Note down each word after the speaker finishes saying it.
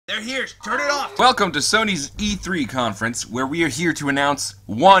They're here. Turn it off. Welcome to Sony's E3 conference, where we are here to announce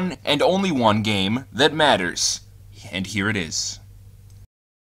one and only one game that matters. And here it is.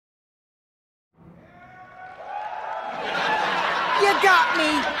 You got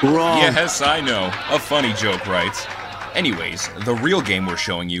me! Wrong. Yes, I know. A funny joke, right? Anyways, the real game we're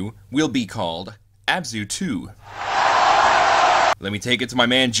showing you will be called Abzu 2. Let me take it to my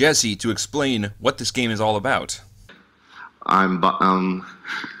man Jesse to explain what this game is all about.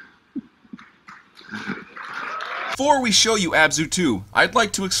 Before we show you Abzu 2, I'd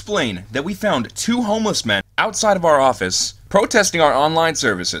like to explain that we found two homeless men outside of our office protesting our online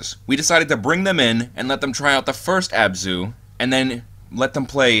services. We decided to bring them in and let them try out the first Abzu, and then let them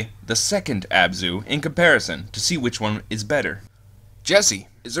play the second Abzu in comparison to see which one is better. Jesse,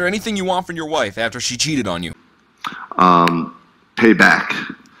 is there anything you want from your wife after she cheated on you?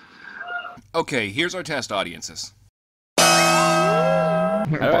 Payback. Okay, here's our test audiences. How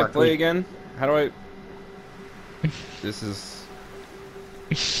do I play again? How do I... This is...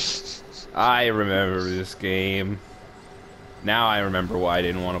 I remember this game. Now I remember why I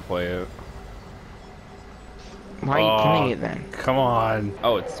didn't want to play it. Why are you playing it then? Come on.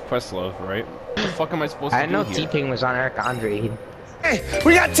 Oh, it's Questlove, right? What the fuck am I supposed to do I know here? T-Pain was on Eric Andre. Hey,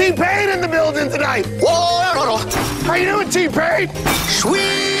 we got T-Pain in the building tonight! Whoa! How you doing, T-Pain?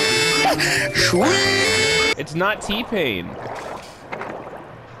 Sweet! Sweet! It's not T-Pain.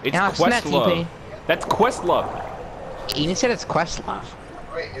 It's No, it's not Questlove. T-Pain. That's Questlove. Aiden said it's Questlove.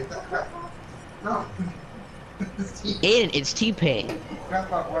 Wait, is that no? Aiden, it's T-Pain.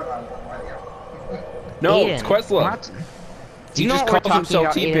 No, Aiden, it's Questlove. what? He Do you know just what we're calls talking himself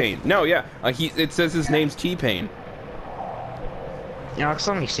about, T-Pain. No, yeah. It says his name's T-Pain. Alex,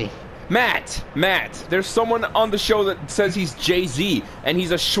 let me see. Matt, there's someone on the show that says he's Jay-Z, and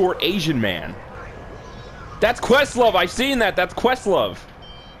he's a short Asian man. That's Questlove. I've seen that. That's Questlove.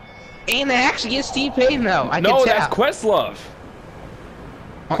 Aiden, that actually is T-Pain, though. I No, can that's tell. Questlove.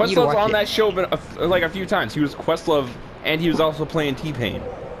 I want you to Questlove's watch on it. that show like a few times. He was Questlove, and he was also playing T-Pain.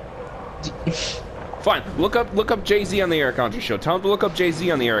 Fine, look up Jay-Z on the Eric Andre show. Tell him to look up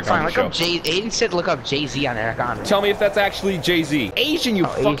Jay-Z on the Eric Fine, Andre look show. up Aiden said look up Jay-Z on Eric Andre. Tell me if that's actually Jay-Z. Asian, you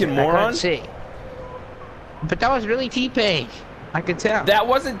fucking Asian, moron. I can't see. But that was really T-Pain. I could tell. That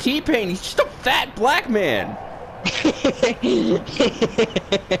wasn't T-Pain. He's just a fat black man. Just because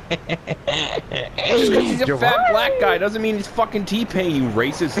he's a fat black guy doesn't mean he's fucking T-Pain, you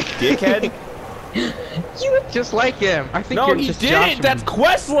racist dickhead. You look just like him. I think No, you're he just didn't. That's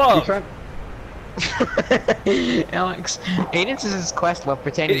Questlove. Alex, Aiden says it's Questlove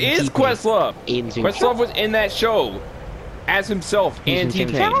pretending It to be is T-Pain. Questlove. Aiden's being Questlove was in that show as himself and in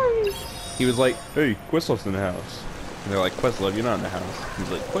T-Pain. He was like, "Hey, Questlove's in the house." And they're like, "Questlove, you're not in the house." He's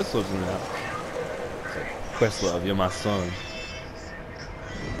like, "Questlove's in the house." It's like, "Questlove, you're my son."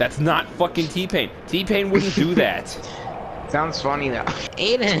 That's not fucking T-Pain. T-Pain wouldn't do that. Sounds funny though.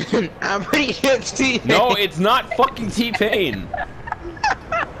 Aiden, I'm pretty sure it's T-Pain. No, it's not fucking T-Pain.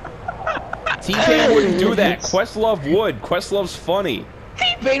 T-Pain wouldn't do that. Questlove would. Questlove's funny.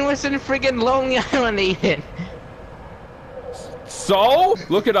 T-Pain was in friggin' Lonely Island, Aiden. So?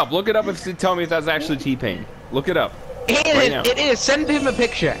 Look it up. Look it up and tell me if that's actually T-Pain. Look it up. Aiden, Right now. it is. Send him a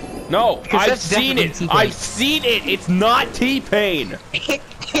picture. No, I've that's seen definitely it. T-Pain. I've seen it. It's not T-Pain.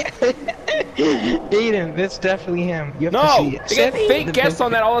 Aiden, that's definitely him. You have No, to see it. they get Send Aiden fake the guests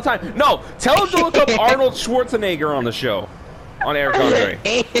on that all the time. No, tell him to look up Arnold Schwarzenegger on the show. On Eric Andre.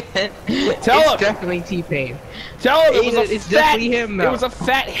 Aiden, Tell it's him. definitely T-Pain. Tell him it was Aiden, a it's fat. definitely him, though. It was a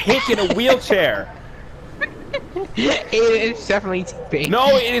fat hick in a wheelchair. Aiden, it's definitely T-Pain. No,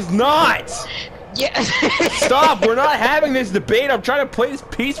 it is not. Yes. Stop! We're not having this debate. I'm trying to play this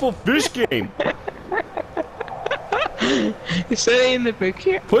peaceful fish game. Send in the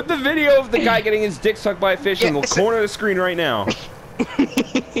picture. Put the video of the guy getting his dick sucked by a fish in the Yes. corner of the screen right now.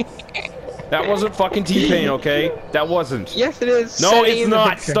 That wasn't fucking T-Pain, okay? That wasn't. Yes, it is. No, Send it's Aiden the not.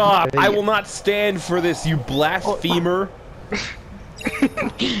 picture. Stop. I will not stand for this, you blasphemer.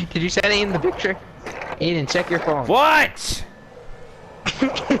 Did you send Aiden the picture? Aiden, check your phone. What?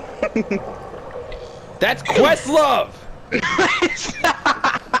 That's Questlove.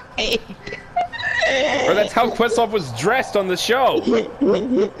 Or that's how Questlove was dressed on the show.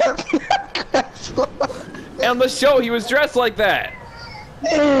 On the show, he was dressed like that.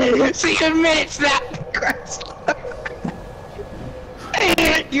 So you admit it's not Questlove.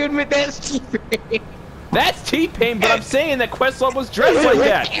 You admit that's T-Pain. That's T-Pain, but I'm saying that Questlove was dressed like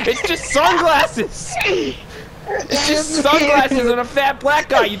that. It's just sunglasses. It's just sunglasses and a fat black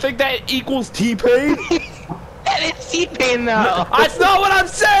guy. You think that equals T-Pain? That is T-Pain though. That's not what I'm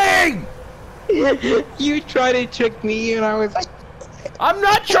saying! You tried to trick me and I was like... I'm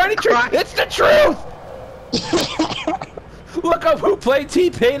not trying to trick. It's the truth. Look up who played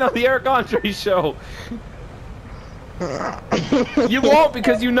T-Pain on the Eric Andre show. You won't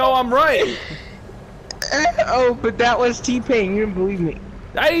because you know I'm right. Oh, but that was T-Pain. You didn't believe me.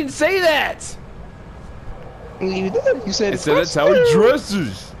 I didn't say that. You did. You said. I said that's how he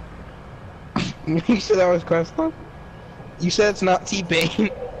dresses. You said that was Questlove. You said it's not T-Pain.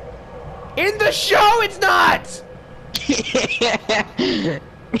 In the show, it's not.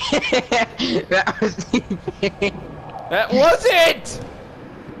 That was T-Pain. That wasn't.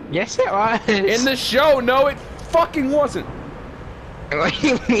 Yes, it was. In the show, no, it fucking wasn't. What do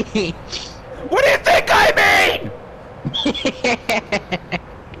you mean? What do you think I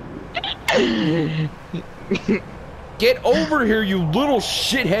mean? Get over here, you little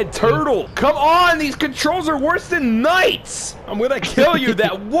shithead turtle! Come on, these controls are worse than knights! I'm gonna kill you,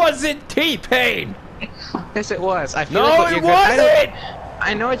 that wasn't T-Pain! Yes, it was. I feel No, like what it you're gonna, wasn't!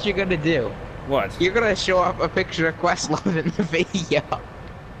 I know what you're gonna do. What? You're gonna show up a picture of Questlove in the video.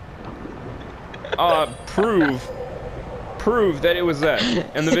 Prove that it was that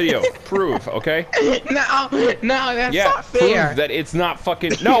in the video. Prove, okay? No, that's Yeah, not fair. prove that it's not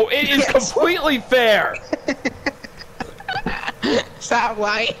fucking. No, it is completely fair! Stop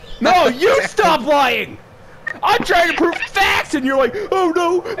lying. No, you stop lying! I'm trying to prove facts and you're like, oh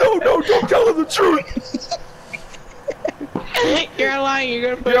no, don't tell them the truth! You're lying, you're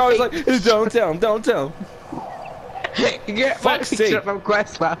gonna put You're always like, don't tell him. you get Fuck's a picture sake. from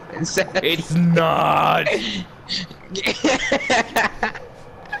Questlove and say It's not!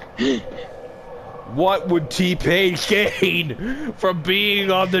 What would T-Pain gain from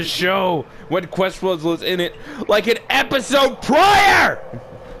being on the show when Questlove was in it like an episode prior?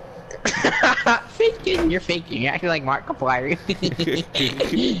 Faking, you're faking. You're acting like Markiplier.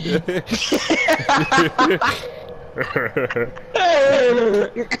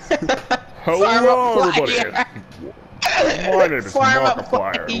 Hello, everybody. My name is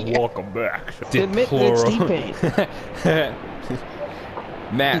Markiplier. Markiplier, and welcome back. Admit that it's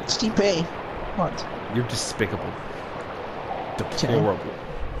T-Pain. Matt, It's T-Pain. What? you're despicable. Deplorable.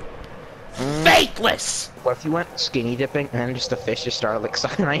 Faithless! What if you went skinny dipping and then just the fish just started like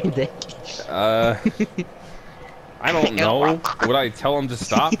sucking on your dick? I don't know. Would I tell him to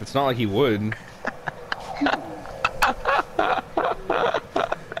stop? It's not like he would.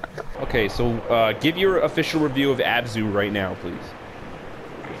 Okay, so give your official review of Abzu right now, please.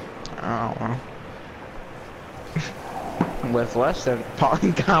 Oh, well. With less than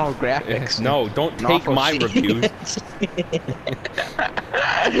polygonal graphics. No, don't and take awful my shit. reviews.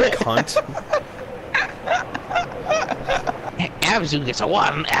 Cunt. Abzu gets a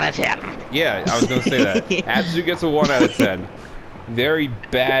 1 out of 10. Yeah, I was gonna say that. Abzu gets a 1 out of 10. Very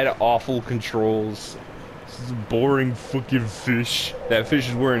bad, awful controls. This is a boring fucking fish. That fish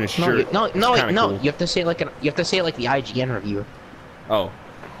is wearing a shirt. No. It's kinda cool. You have to say like the IGN reviewer. Oh.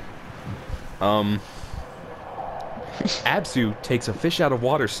 Abzu takes a fish out of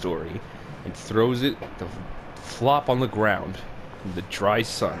water story and throws it to flop on the ground in the dry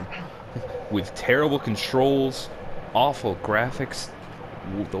sun with terrible controls, awful graphics,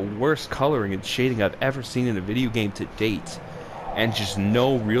 the worst coloring and shading I've ever seen in a video game to date, and just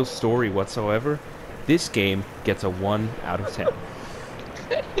no real story whatsoever. This game gets a 1 out of 10.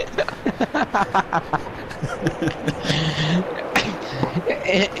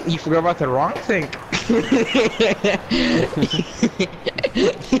 You forgot about the wrong thing.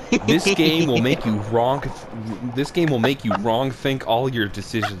 This game will make you wrong. This game will make you wrong think all your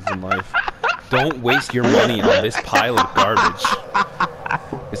decisions in life. Don't waste your money on this pile of garbage.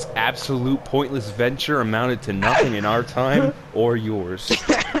 This absolute pointless venture amounted to nothing in our time or yours.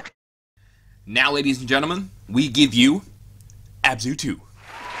 Now, ladies and gentlemen, we give you Abzu 2.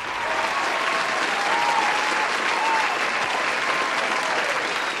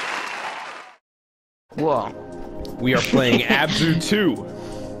 Whoa. We are playing Abzu 2.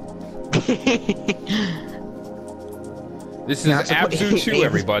 This is Abzu 2,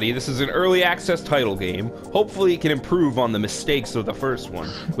 everybody. This is an early access title game. Hopefully it can improve on the mistakes of the first one,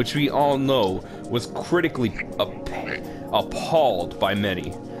 which we all know was critically appalled by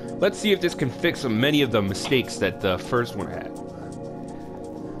many. Let's see if this can fix many of the mistakes that the first one had.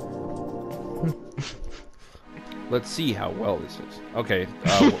 Let's see how well this is. Okay,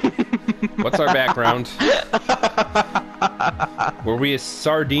 what's our background? Were we a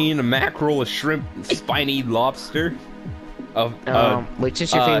sardine, a mackerel, a shrimp, spiny lobster? Which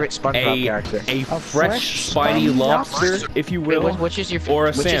is your favorite SpongeBob character? A fresh, spiny lobster, if you will, Wait, which is your or a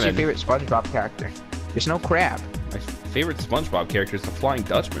which is your salmon. favorite SpongeBob character? There's no crab. My favorite SpongeBob character is the Flying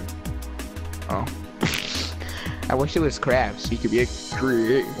Dutchman. Oh. I wish it was crabs. You could be a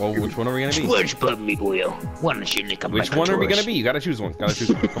crab. Well, which one are we gonna be? SpongeBob McWhale. Why don't you lick up Which my one are we clitoris? gonna be? You gotta choose one. Gotta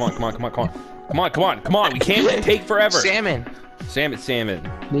choose one. Come on, come on, come on, come on. Come on, come on, come on. We can't take forever. Salmon.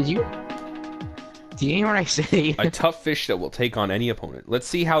 Salmon. Did you? Do you hear what I say? A tough fish that will take on any opponent. Let's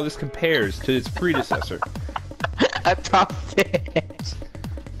see how this compares to its predecessor. A tough fish.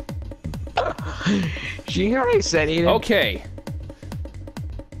 Did you hear what I said, Aiden? Okay.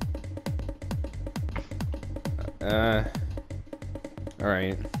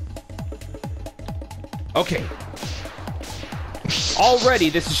 Alright. Okay. Already,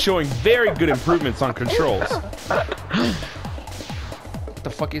 this is showing very good improvements on controls. What the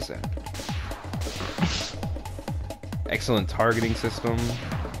fuck is that? Excellent targeting system.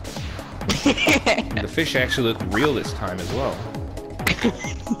 The fish actually look real this time as well.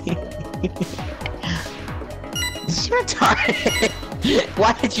 It's your target.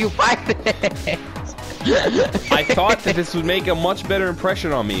 Why did you buy this? I thought that this would make a much better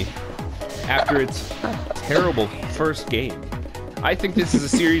impression on me after its terrible first game. I think this is a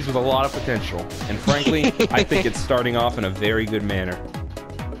series with a lot of potential, and frankly, I think it's starting off in a very good manner.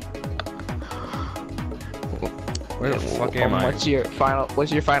 Where the fuck am I? What's your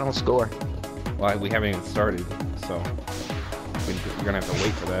final score? Well, we haven't even started, so you're gonna have to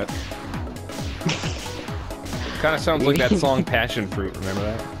wait for that. Kind of sounds like that song Passion Fruit, remember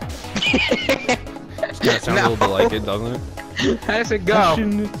that? It kind of sounds a little bit like it, doesn't it? How does it go?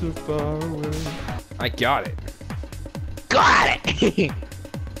 Passion, it's so far away. I got it. Got it!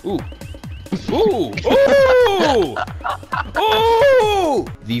 Ooh. Ooh! Ooh! Ooh!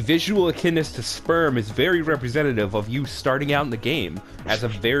 The visual akinness to sperm is very representative of you starting out in the game as a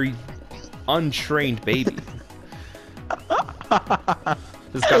very untrained baby.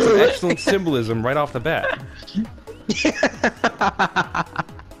 It's got some excellent symbolism right off the bat.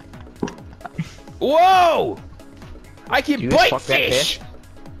 Whoa! I can bite fish!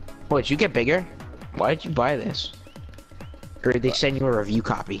 What, did you get bigger? Why did you buy this? Or did they send you a review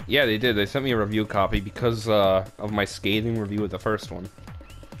copy? Yeah, they did. They sent me a review copy because of my scathing review of the first one.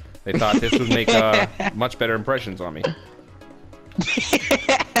 They thought this would make much better impressions on me.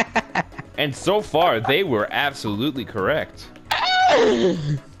 And so far, they were absolutely correct.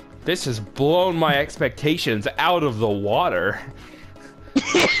 This has blown my expectations out of the water. I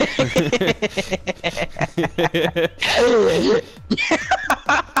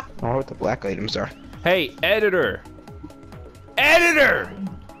don't know what the black items are. Hey, editor! Editor!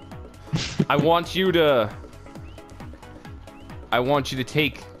 I want you to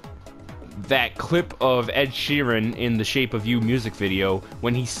take that clip of Ed Sheeran in The Shape of You music video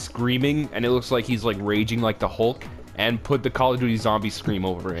when he's screaming and it looks like he's like raging like the Hulk, and put the Call of Duty zombie scream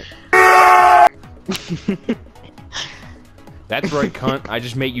over it. That's right, cunt. I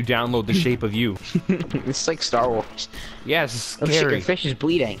just made you download The Shape of You. It's like Star Wars. Yeah, it's Oh shit, scary. your fish is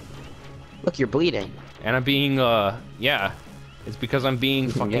bleeding. Look, you're bleeding. And I'm being, yeah. It's because I'm being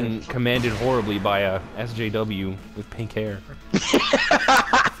fucking commanded horribly by a SJW with pink hair.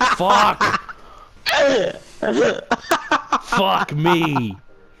 Fuck! Fuck me!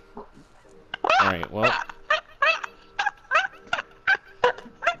 Alright, well.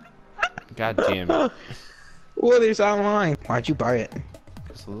 God damn it. What is online? Why'd you buy it?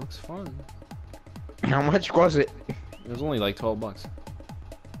 Because it looks fun. How much was it? It was only like $12.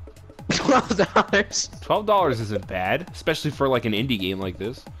 $12. $12 isn't bad, especially for like an indie game like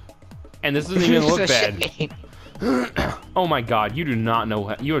this. And this doesn't even look bad. Oh my god, you do not know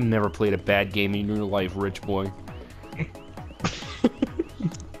how, you have never played a bad game in your life, rich boy.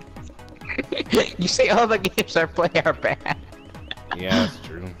 You say all the games I play are bad. Yeah, that's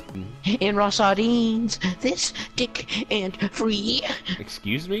true. In raw sardines, this dick and free.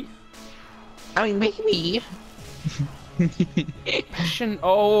 Excuse me? I mean, maybe. Passion. Oh.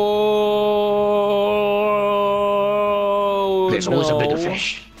 There's always a bigger no.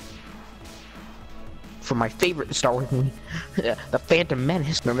 fish. For my favorite Star Wars movie, The Phantom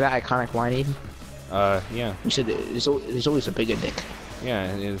Menace. Remember that iconic line, Aiden? Yeah. You said there's always a bigger dick.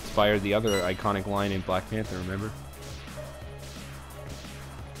 Yeah, it inspired the other iconic line in Black Panther, remember?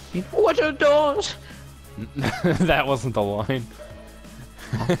 What are those? That wasn't the line.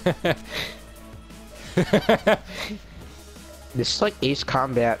 This is like Ace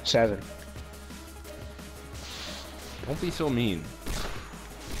Combat 7. Don't be so mean.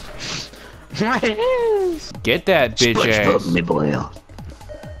 What it is? Get that bitch ass. Me boil.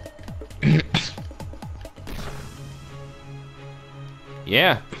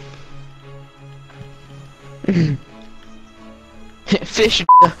 Yeah. Fish,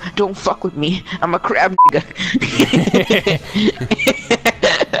 don't fuck with me. I'm a crab nigga.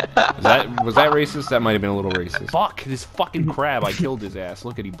 Was that racist? That might have been a little racist. Fuck, this fucking crab, I killed his ass.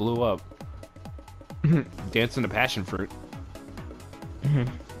 Look at, he blew up. Dancing to passion fruit.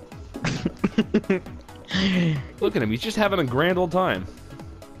 Look at him, he's just having a grand old time.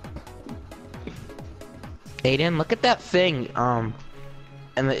 Aiden, look at that thing,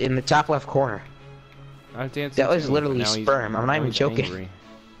 in the top left corner. That was literally sperm. I'm not even joking.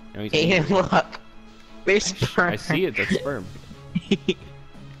 Aiden, look. There's sperm. I see it, that's sperm.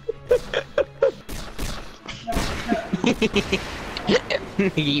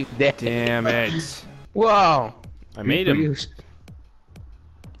 You dead. Damn it. Whoa. I made him. Are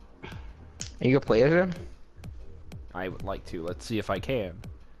you gonna play as him? I would like to. Let's see if I can.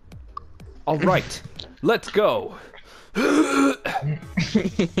 Alright. Let's go.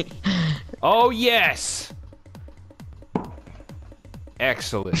 Oh, yes.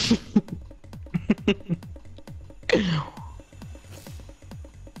 Excellent.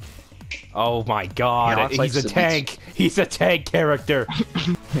 Oh my god, Yeah, he's a tank! He's a tank character!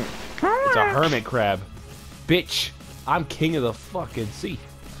 It's a hermit crab. Bitch, I'm king of the fucking sea.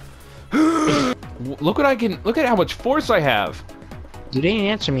 Look at how much force I have! You didn't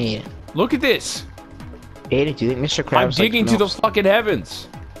answer me yet. Look at this! Aiden, do you think Mr. I'm Krabs digging to the fucking heavens!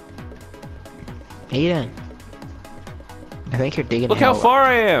 Aiden. I think you're digging Look how far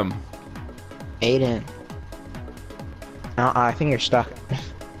I am! Aiden. I think you're stuck.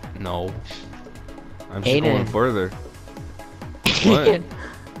 No. I'm just Aiden. going further. What? Aiden. Do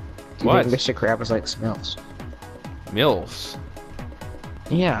you What? think Mr. Krabs like smells? MILFs.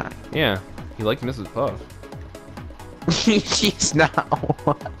 Yeah. Yeah, he liked Mrs. Puff. She's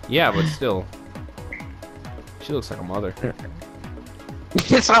not. Yeah, but still. She looks like a mother.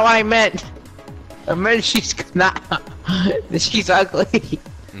 That's not what I meant. I meant she's not. She's ugly.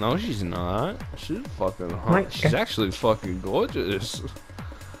 No, she's not. She's fucking hot. My She's actually fucking gorgeous.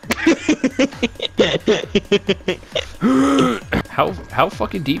 How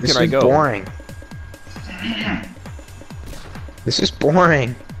fucking deep This can I is go? boring. This is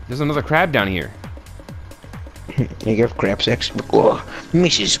boring. There's another crab down here. You give crab sex? Oh,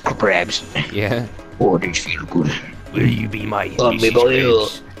 Mrs. Krabs. Yeah. Oh, these feel good. Will you be my Mrs.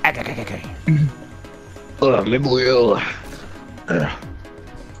 Krabs? Oh, me boy.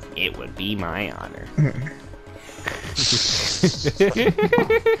 It would be my honor.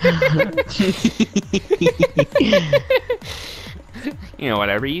 You know,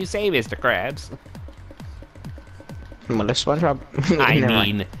 whatever you say, Mr. Krabs. Well, the SpongeBob. I Never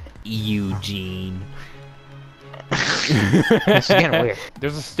mind. mean, Eugene. This is getting weird.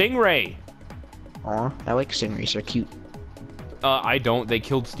 There's a stingray. Aw, I like stingrays. They're cute. I don't. They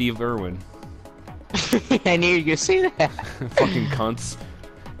killed Steve Irwin. I knew you were gonna say that. Fucking cunts.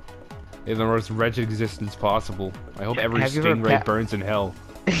 In the most wretched existence possible. I hope every Have you ever stingray burns in hell.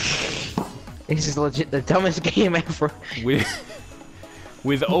 This is legit the dumbest game ever.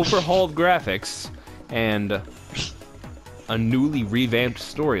 With overhauled graphics and a newly revamped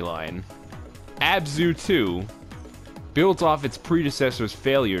storyline, Abzu 2 built off its predecessor's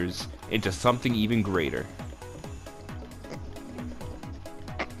failures into something even greater.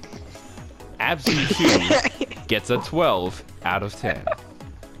 Abzu 2 gets a 12 out of 10.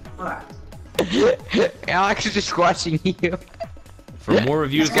 Alex is just watching you. For more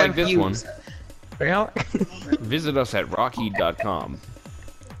reviews like this one, Alex? visit us at Rockheed.com.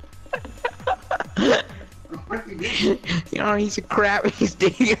 You know, he's a crab. He's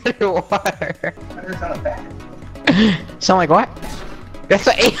digging underwater. Sound like what? That's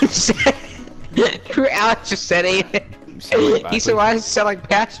what Aiden said. Who Alex just said Aiden. He said, why does it sound like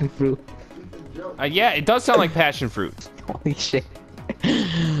passion fruit? Yeah, it does sound like passion fruit. Holy shit.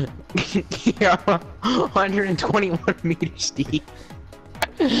 You're 121 meters deep.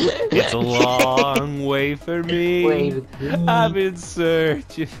 It's a long way for me. I'm in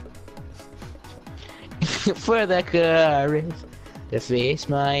search for the courage to face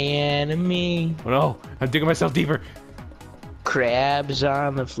my enemy. Oh no, I'm digging myself deeper. Crabs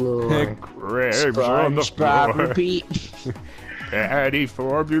on the floor. Crabs on the SpongeBob floor. repeat. Daddy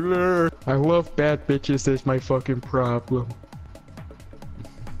formula. I love bad bitches, that's my fucking problem.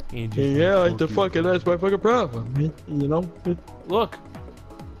 Yeah, like the fucking, that's my fucking problem, you know? Look.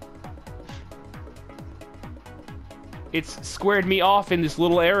 It's squared me off in this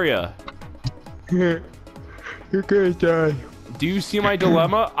little area. You're gonna die. Do you see my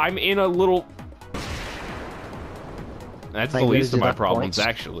dilemma? I'm in a little... That's Like, the least of my deduct problems, points?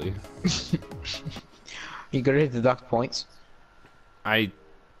 actually. You gonna deduct points? Yeah,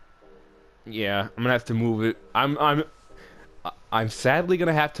 I'm gonna have to move it. I'm sadly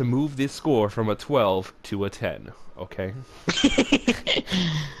gonna have to move this score from a 12 to a 10. Okay.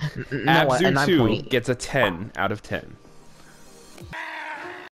 No, Abzu 2 gets a 10 out of 10.